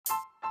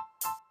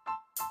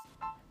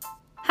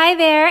Hi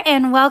there,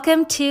 and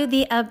welcome to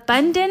the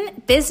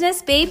Abundant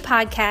Business Babe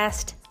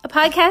podcast, a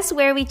podcast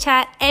where we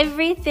chat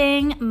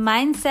everything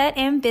mindset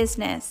and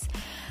business.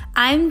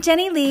 I'm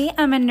Jenny Lee.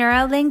 I'm a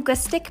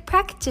neuro-linguistic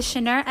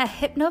practitioner, a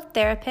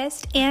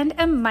hypnotherapist, and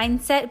a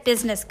mindset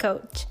business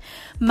coach.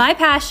 My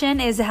passion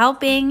is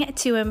helping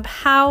to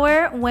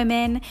empower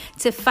women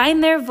to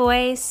find their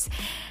voice,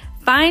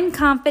 find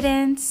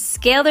confidence,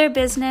 scale their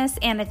business,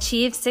 and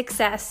achieve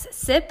success.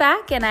 Sit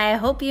back, and I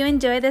hope you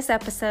enjoy this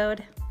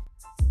episode.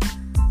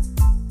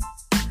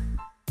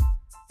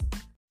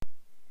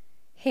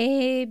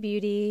 Hey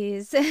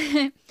beauties.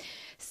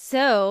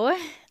 So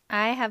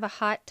I have a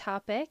hot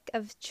topic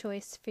of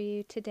choice for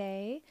you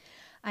today.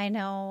 I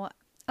know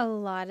a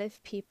lot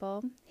of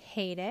people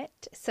hate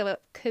it, so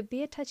it could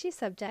be a touchy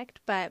subject,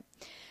 but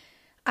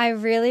I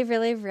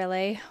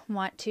really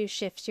want to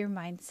shift your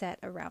mindset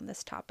around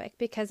this topic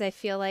because I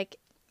feel like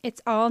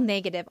it's all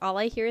negative. All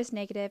I hear is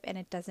negative, and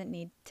it doesn't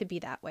need to be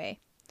that way.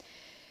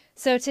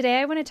 So today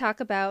I want to talk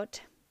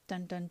about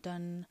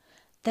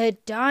the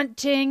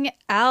Daunting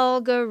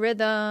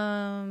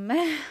Algorithm.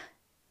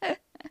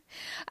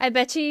 I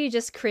bet you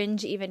just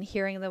cringe even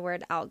hearing the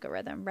word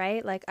algorithm,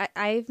 right? Like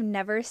I've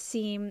never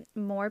seen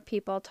more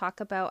people talk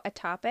about a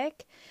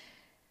topic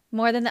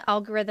more than the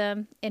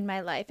algorithm in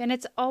my life. And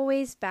it's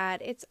always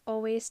bad. It's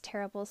always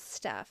terrible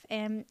stuff.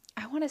 And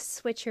I want to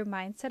switch your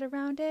mindset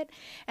around it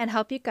and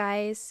help you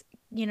guys,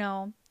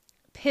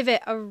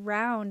 pivot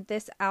around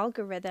this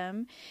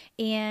algorithm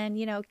and,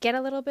 get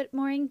a little bit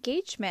more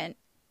engagement.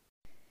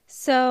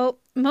 So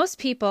most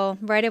people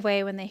right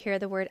away when they hear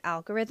the word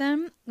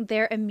algorithm,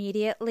 they're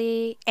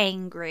immediately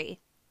angry.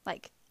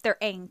 Like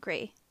they're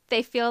angry.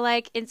 They feel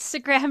like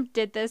Instagram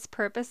did this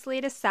purposely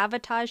to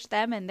sabotage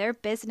them and their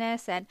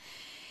business. And,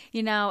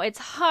 it's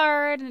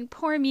hard and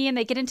poor me. And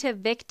they get into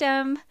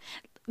victim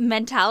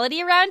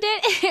mentality around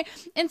it.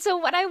 And so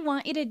what I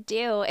want you to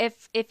do,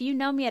 if you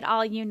know me at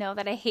all, you know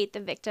that I hate the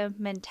victim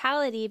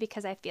mentality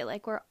because I feel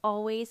like we're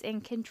always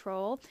in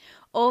control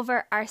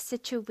over our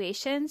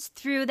situations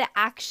through the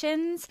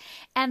actions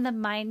and the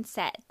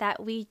mindset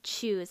that we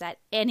choose at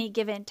any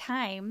given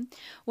time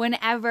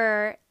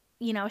whenever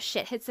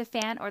shit hits the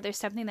fan or there's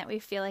something that we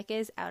feel like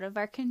is out of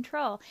our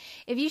control.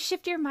 If you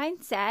shift your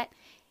mindset,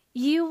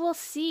 you will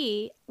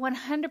see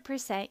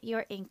 100%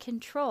 you're in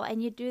control,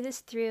 and you do this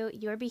through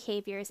your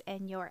behaviors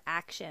and your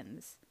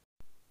actions.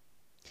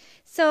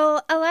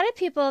 So a lot of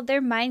people,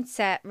 their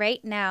mindset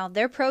right now,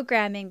 their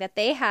programming that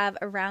they have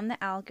around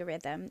the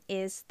algorithm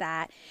is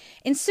that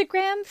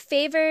Instagram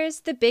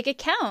favors the big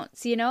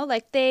accounts,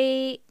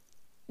 the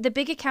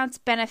big accounts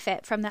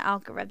benefit from the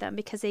algorithm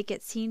because they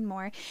get seen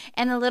more,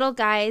 and the little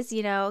guys,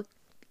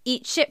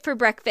 eat shit for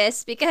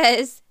breakfast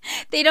because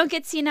they don't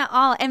get seen at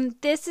all. And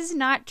this is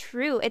not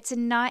true. It's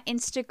not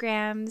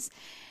Instagram's,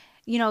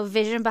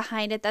 vision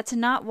behind it. That's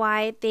not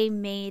why they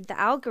made the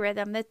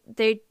algorithm. That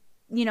they're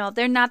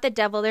not the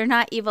devil. They're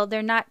not evil.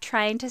 They're not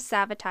trying to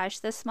sabotage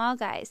the small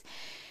guys.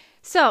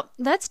 So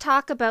let's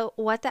talk about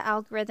what the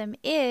algorithm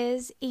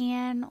is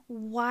and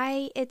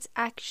why it's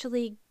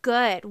actually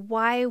good,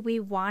 why we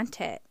want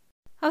it.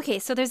 Okay,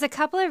 so there's a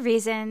couple of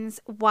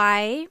reasons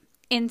why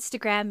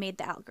Instagram made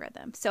the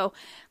algorithm. So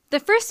the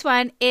first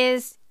one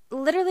is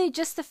literally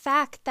just the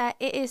fact that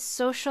it is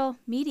social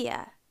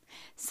media.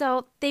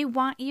 So they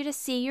want you to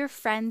see your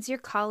friends, your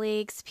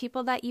colleagues,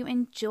 people that you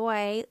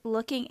enjoy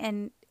looking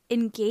and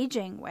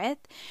engaging with.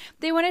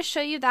 They want to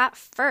show you that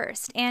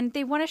first, and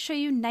they want to show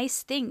you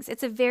nice things.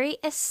 It's a very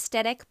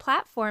aesthetic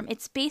platform.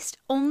 It's based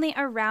only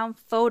around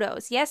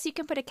photos. Yes, you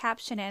can put a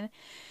caption in,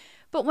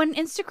 but when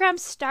Instagram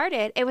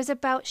started, it was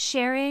about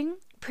sharing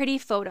pretty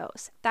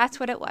photos. That's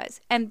what it was.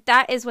 And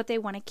that is what they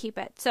want to keep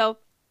it. So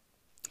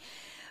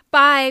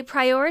by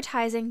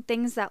prioritizing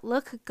things that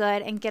look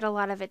good and get a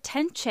lot of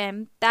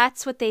attention,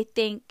 that's what they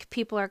think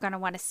people are going to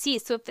want to see.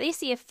 So if they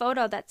see a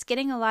photo that's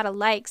getting a lot of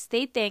likes,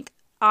 they think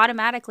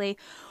automatically,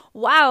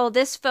 wow,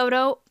 this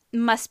photo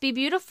must be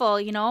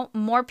beautiful.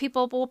 More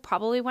people will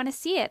probably want to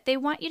see it. They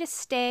want you to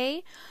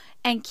stay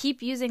and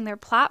keep using their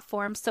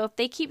platform. So if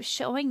they keep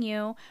showing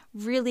you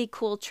really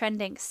cool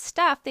trending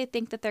stuff, they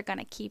think that they're going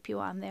to keep you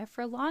on there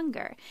for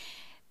longer.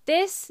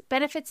 This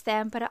benefits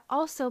them, but it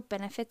also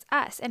benefits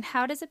us. And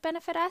how does it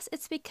benefit us?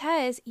 It's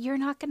because you're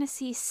not going to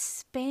see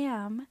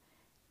spam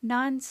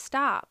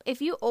nonstop. If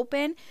you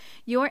open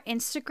your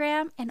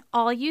Instagram and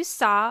all you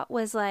saw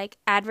was like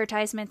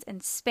advertisements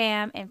and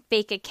spam and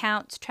fake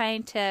accounts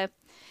trying to,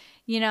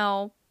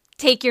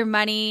 take your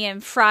money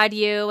and fraud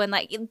you. And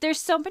there's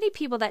so many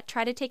people that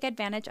try to take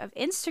advantage of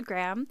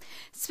Instagram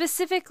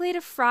specifically to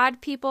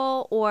fraud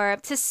people or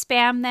to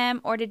spam them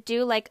or to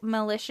do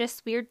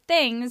malicious, weird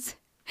things.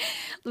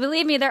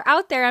 Believe me, they're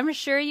out there. I'm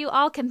sure you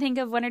all can think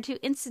of one or two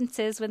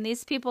instances when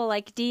these people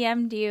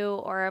DM'd you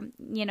or,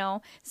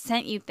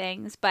 sent you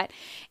things. But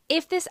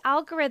if this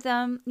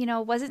algorithm,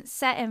 wasn't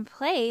set in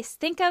place,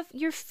 think of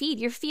your feed.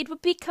 Your feed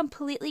would be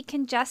completely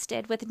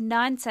congested with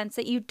nonsense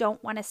that you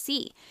don't want to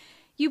see.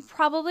 You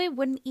probably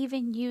wouldn't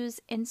even use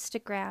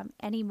Instagram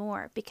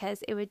anymore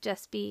because it would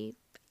just be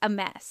a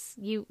mess.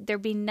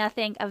 There'd be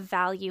nothing of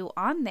value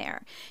on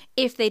there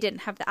if they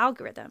didn't have the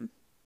algorithm.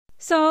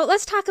 So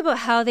let's talk about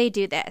how they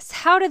do this.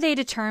 How do they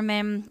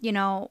determine,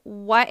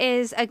 what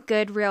is a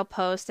good real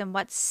post and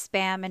what's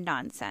spam and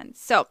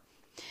nonsense? So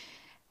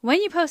when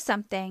you post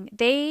something,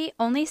 they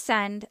only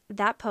send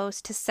that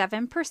post to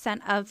 7%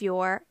 of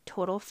your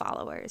total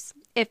followers.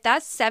 If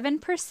that's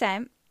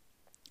 7%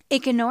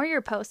 ignore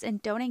your post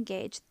and don't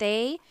engage,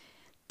 they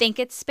think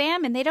it's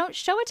spam and they don't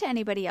show it to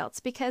anybody else.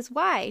 Because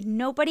why?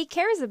 Nobody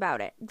cares about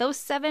it. Those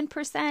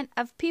 7%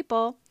 of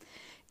people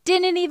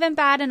didn't even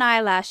bat an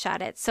eyelash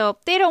at it. So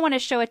they don't want to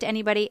show it to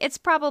anybody. It's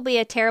probably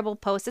a terrible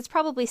post. It's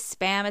probably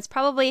spam. It's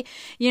probably,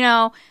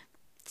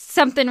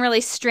 something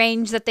really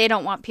strange that they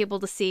don't want people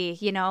to see.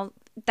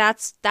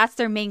 That's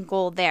their main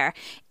goal there.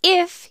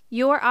 If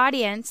your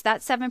audience,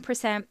 that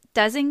 7%,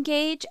 does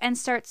engage and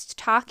starts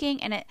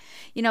talking and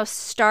it,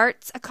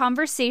 starts a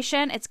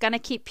conversation, it's going to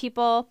keep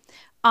people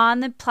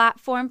on the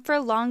platform for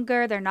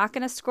longer. They're not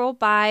going to scroll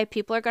by.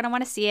 People are going to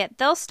want to see it.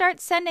 They'll start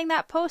sending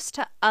that post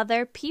to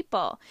other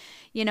people,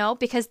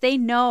 because they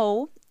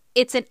know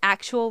it's an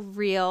actual,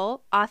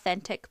 real,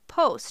 authentic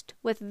post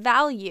with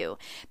value.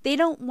 They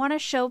don't want to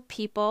show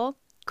people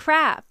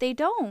crap. They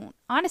don't,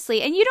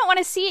 honestly. And you don't want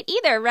to see it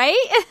either, right?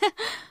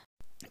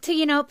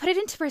 To, put it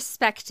into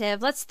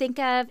perspective, let's think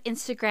of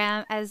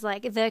Instagram as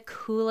like the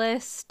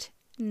coolest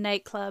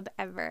nightclub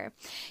ever.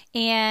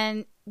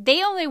 And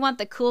they only want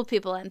the cool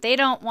people in. They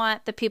don't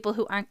want the people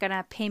who aren't going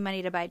to pay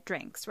money to buy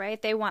drinks,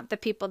 right? They want the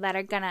people that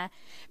are going to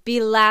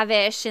be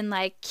lavish and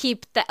like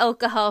keep the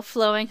alcohol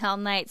flowing all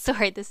night.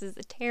 Sorry, this is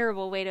a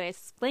terrible way to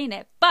explain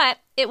it, but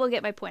it will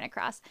get my point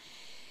across.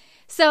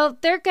 So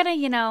they're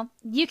going to,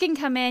 you can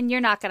come in,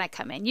 you're not going to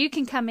come in. You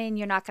can come in,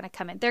 you're not going to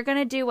come in. They're going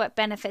to do what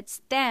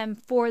benefits them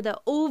for the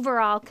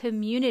overall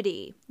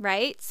community,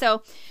 right?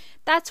 So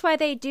that's why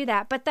they do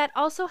that. But that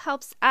also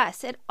helps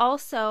us. It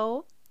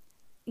also,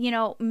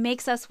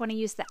 makes us want to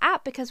use the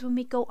app because when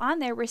we go on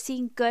there, we're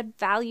seeing good,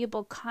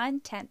 valuable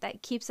content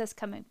that keeps us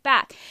coming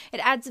back. It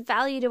adds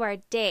value to our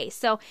day.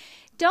 So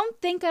don't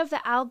think of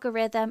the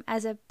algorithm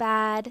as a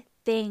bad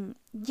thing.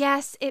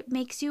 Yes, it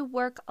makes you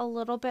work a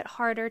little bit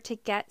harder to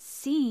get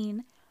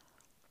seen,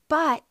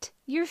 but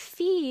your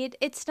feed,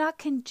 it's not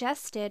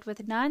congested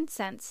with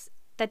nonsense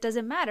that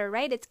doesn't matter,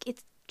 right?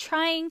 It's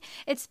trying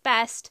its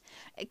best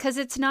because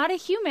it's not a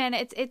human.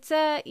 It's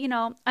a,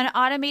 an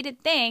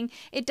automated thing.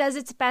 It does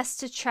its best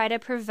to try to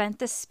prevent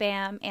the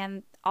spam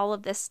and all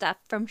of this stuff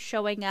from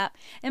showing up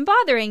and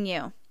bothering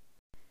you.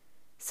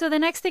 So the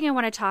next thing I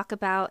want to talk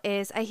about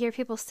is I hear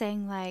people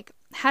saying like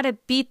how to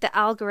beat the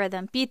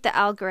algorithm,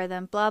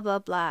 blah, blah,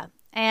 blah.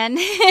 And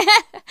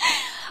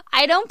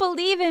I don't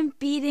believe in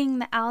beating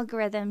the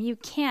algorithm. You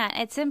can't.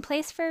 It's in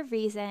place for a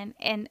reason.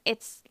 And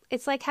it's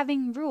like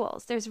having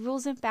rules. There's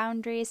rules and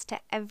boundaries to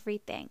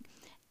everything.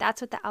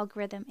 That's what the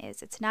algorithm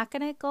is. It's not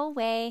going to go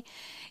away.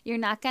 You're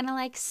not going to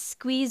like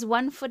squeeze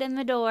one foot in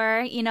the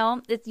door. You're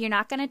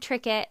not going to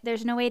trick it.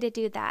 There's no way to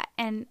do that.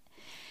 And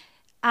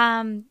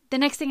the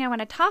next thing I want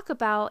to talk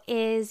about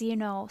is,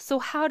 so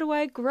how do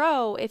I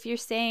grow if you're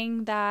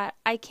saying that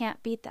I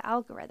can't beat the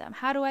algorithm?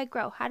 How do I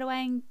grow? How do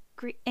I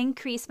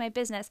increase my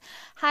business?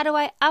 How do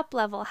I up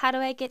level? How do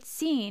I get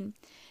seen?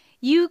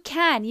 You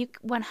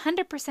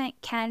 100%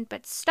 can,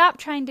 but stop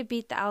trying to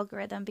beat the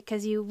algorithm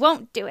because you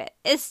won't do it.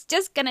 It's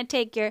just going to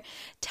take your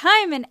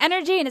time and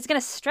energy and it's going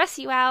to stress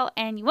you out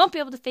and you won't be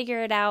able to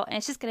figure it out and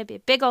it's just going to be a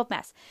big old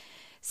mess.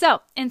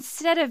 So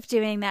instead of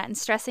doing that and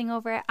stressing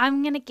over it,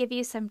 I'm going to give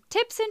you some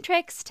tips and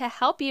tricks to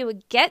help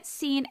you get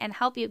seen and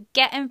help you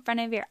get in front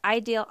of your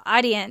ideal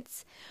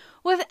audience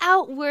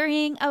without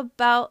worrying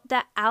about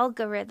the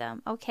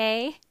algorithm,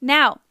 okay?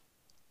 Now,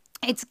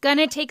 it's going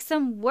to take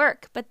some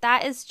work, but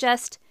that's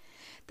just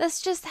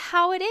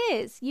how it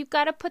is. You've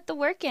got to put the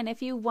work in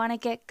if you want to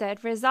get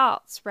good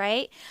results,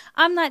 right?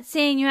 I'm not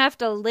saying you have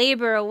to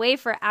labor away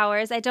for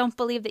hours. I don't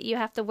believe that you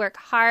have to work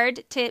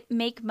hard to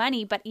make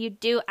money, but you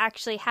do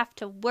actually have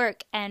to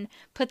work and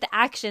put the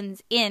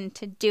actions in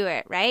to do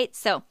it, right?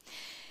 So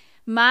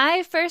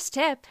my first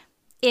tip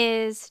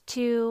is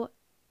to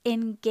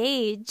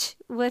engage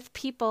with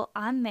people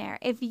on there.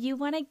 If you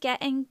want to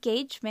get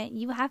engagement,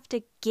 you have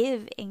to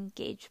give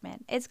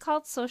engagement. It's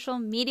called social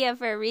media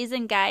for a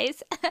reason,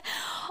 guys.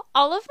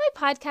 All of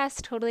my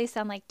podcasts totally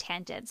sound like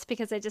tangents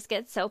because I just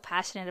get so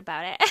passionate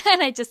about it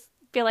and I just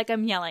feel like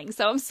I'm yelling,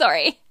 so I'm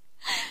sorry.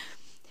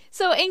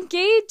 So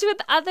engage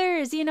with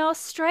others,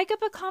 strike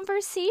up a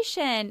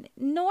conversation.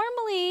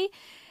 Normally,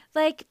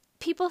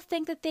 people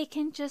think that they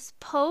can just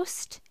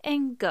post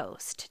and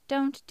ghost.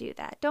 Don't do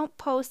that. Don't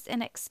post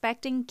and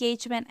expect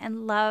engagement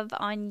and love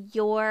on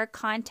your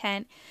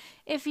content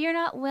if you're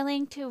not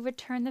willing to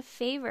return the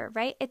favor,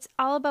 right? It's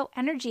all about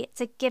energy.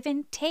 It's a give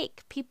and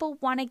take. People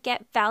want to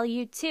get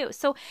value too.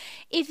 So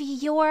if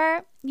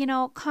you're,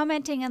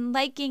 commenting and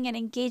liking and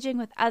engaging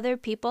with other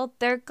people,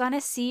 they're going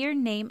to see your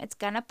name. It's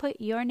going to put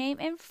your name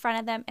in front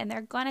of them and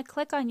they're going to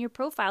click on your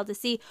profile to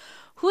see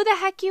who the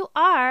heck you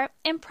are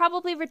and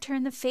probably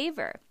return the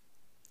favor.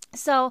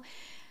 So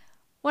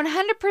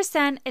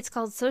 100%, it's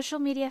called social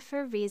media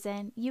for a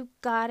reason. You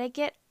gotta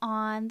get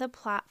on the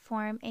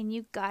platform and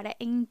you gotta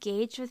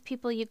engage with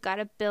people. You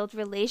gotta build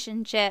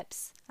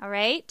relationships, all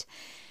right?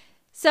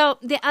 So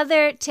the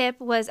other tip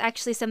was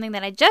actually something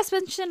that I just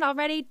mentioned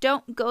already.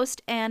 Don't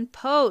ghost and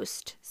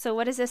post. So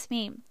what does this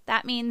mean?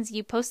 That means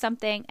you post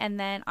something and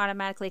then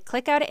automatically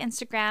click out of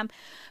Instagram,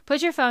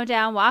 put your phone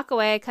down, walk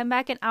away, come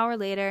back an hour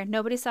later.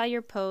 Nobody saw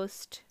your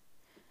post.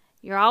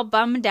 You're all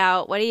bummed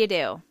out. What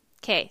do?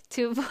 Okay,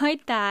 to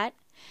avoid that,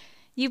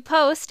 you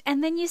post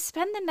and then you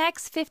spend the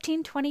next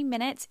 15, 20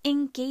 minutes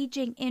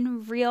engaging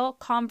in real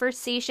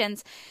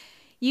conversations.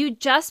 You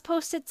just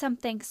posted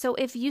something. So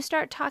if you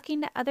start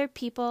talking to other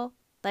people,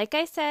 like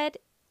I said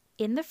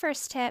in the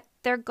first tip,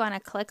 they're going to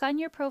click on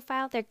your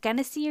profile. They're going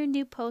to see your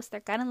new post. They're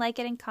going to like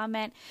it and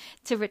comment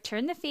to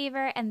return the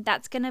favor. And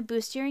that's going to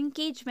boost your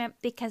engagement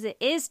because it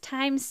is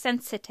time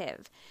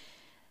sensitive.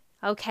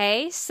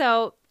 Okay,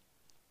 so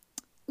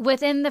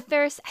within the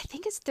first, I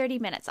think it's 30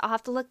 minutes. I'll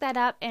have to look that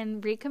up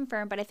and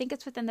reconfirm, but I think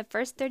it's within the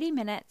first 30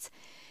 minutes.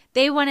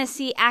 They want to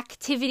see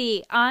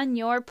activity on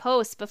your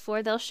post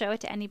before they'll show it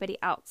to anybody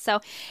else. So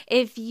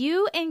if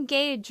you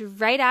engage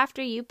right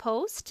after you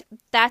post,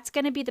 that's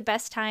going to be the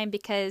best time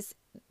because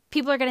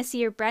people are going to see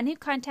your brand new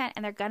content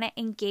and they're going to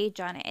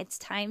engage on it. It's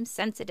time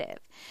sensitive.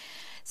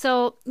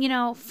 So,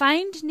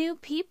 find new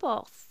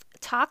people.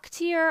 Talk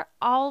to your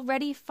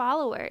already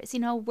followers,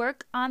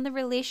 work on the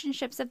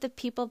relationships of the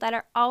people that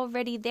are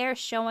already there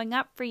showing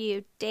up for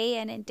you day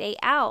in and day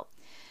out.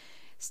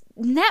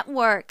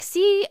 Network,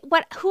 see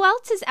who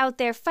else is out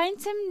there. Find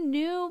some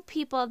new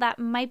people that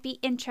might be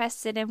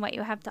interested in what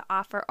you have to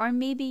offer, or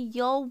maybe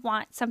you'll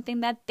want something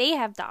that they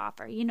have to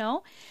offer,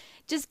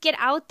 Just get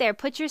out there,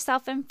 put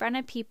yourself in front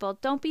of people.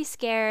 Don't be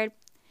scared.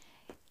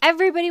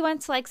 Everybody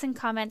wants likes and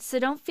comments, so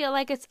don't feel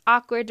like it's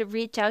awkward to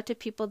reach out to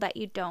people that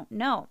you don't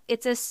know.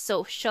 It's a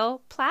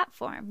social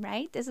platform,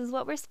 right? This is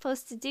what we're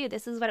supposed to do.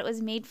 This is what it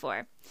was made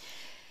for.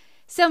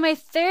 So my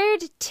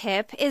third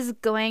tip is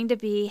going to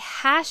be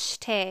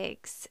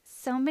hashtags.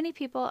 So many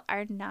people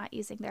are not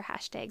using their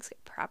hashtags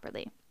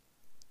properly.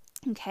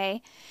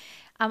 Okay.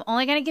 I'm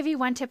only going to give you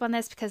one tip on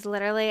this because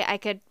literally I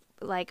could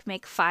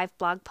make 5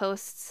 blog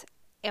posts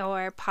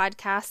or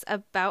podcasts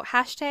about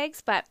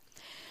hashtags, but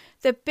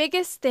the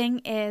biggest thing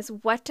is,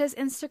 what does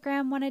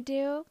Instagram want to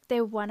do?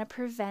 They want to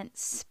prevent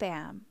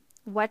spam.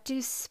 What do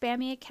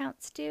spammy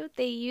accounts do?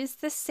 They use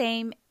the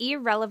same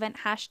irrelevant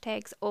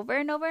hashtags over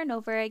and over and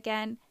over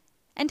again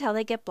until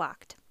they get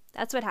blocked.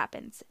 That's what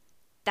happens.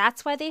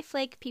 That's why they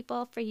flake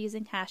people for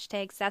using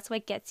hashtags. That's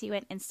what gets you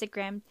in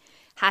Instagram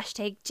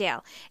hashtag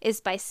jail, is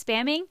by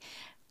spamming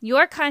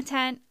your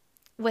content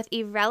with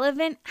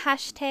irrelevant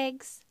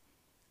hashtags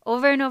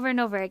over and over and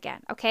over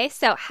again. Okay,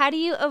 so how do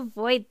you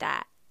avoid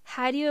that?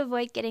 How do you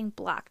avoid getting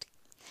blocked?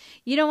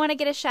 You don't want to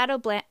get a shadow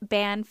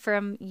ban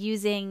from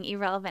using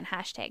irrelevant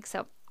hashtags.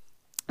 So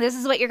this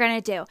is what you're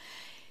going to do.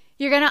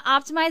 You're going to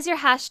optimize your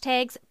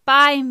hashtags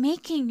by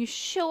making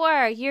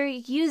sure you're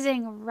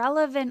using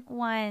relevant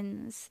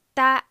ones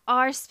that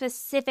are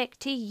specific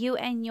to you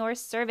and your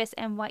service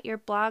and what your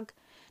Instagram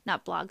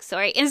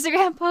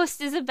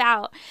post is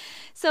about.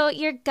 So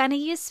you're going to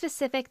use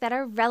specific that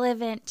are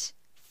relevant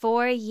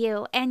for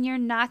you, and you're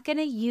not going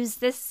to use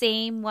the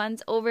same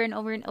ones over and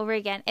over and over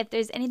again. If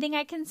there's anything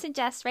I can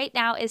suggest right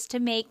now is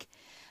to make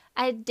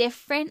a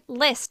different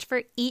list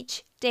for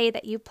each day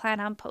that you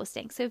plan on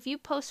posting. So if you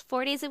post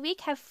 4 days a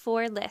week, have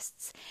 4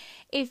 lists.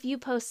 If you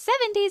post 7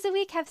 days a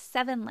week, have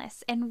 7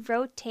 lists, and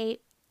rotate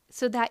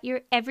so that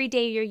every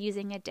day you're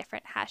using a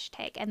different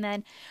hashtag. And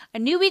then a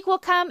new week will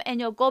come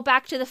and you'll go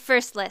back to the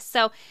first list.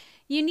 So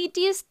you need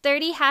to use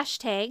 30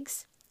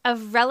 hashtags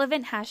of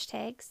relevant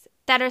hashtags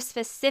that are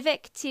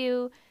specific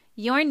to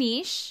your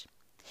niche,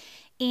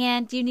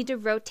 and you need to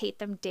rotate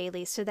them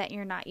daily so that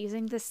you're not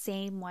using the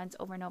same ones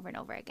over and over and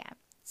over again.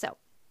 So,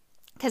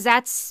 because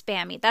that's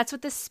spammy. That's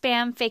what the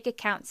spam fake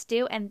accounts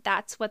do, and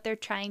that's what they're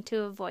trying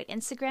to avoid.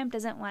 Instagram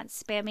doesn't want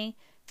spammy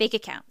fake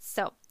accounts.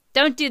 So,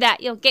 don't do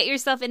that. You'll get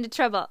yourself into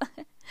trouble.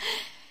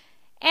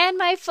 And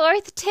my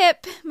fourth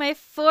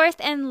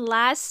and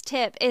last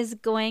tip is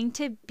going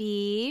to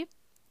be,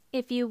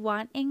 if you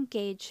want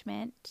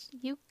engagement,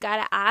 you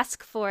gotta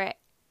ask for it.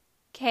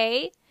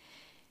 Okay?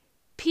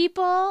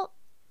 People,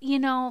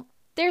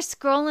 they're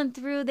scrolling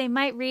through, they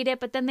might read it,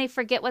 but then they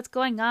forget what's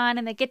going on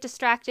and they get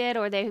distracted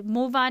or they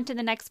move on to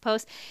the next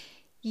post.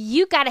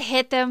 You gotta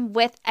hit them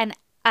with a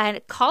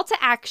call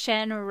to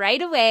action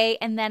right away,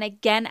 and then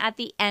again at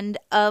the end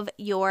of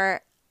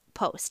your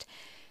post.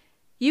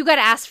 You got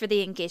to ask for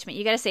the engagement.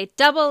 You got to say,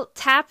 double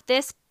tap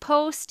this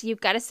post. You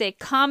got to say,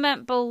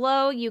 comment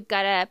below. You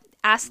got to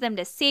ask them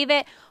to save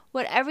it.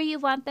 Whatever you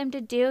want them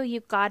to do, you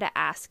got to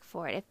ask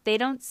for it. If they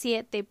don't see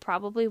it, they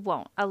probably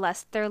won't,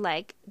 unless they're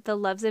like the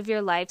loves of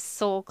your life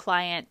soul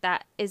client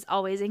that is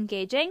always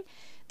engaging.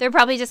 They're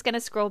probably just going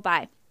to scroll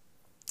by.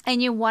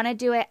 And you want to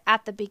do it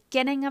at the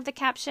beginning of the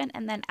caption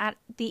and then at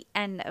the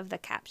end of the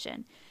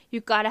caption. You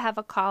got to have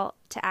a call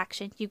to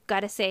action. You got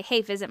to say,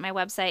 hey, visit my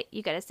website.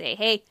 You got to say,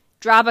 hey,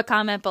 drop a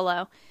comment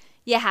below.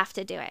 You have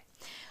to do it.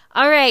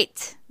 All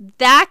right,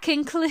 that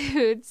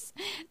concludes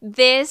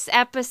this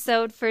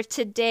episode for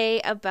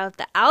today about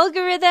the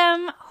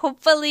algorithm.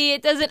 Hopefully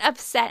it doesn't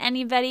upset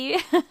anybody.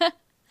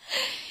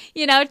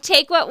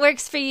 Take what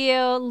works for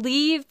you,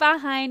 leave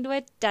behind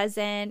what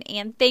doesn't,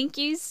 and thank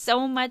you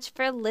so much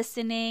for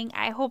listening.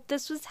 I hope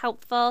this was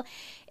helpful.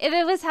 If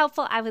it was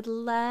helpful, I would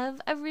love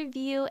a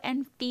review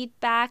and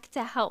feedback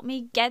to help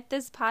me get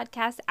this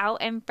podcast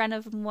out in front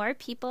of more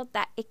people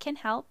that it can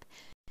help.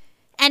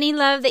 Any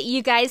love that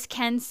you guys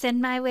can send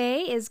my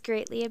way is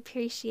greatly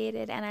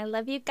appreciated, and I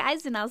love you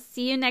guys, and I'll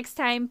see you next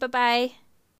time. Bye-bye.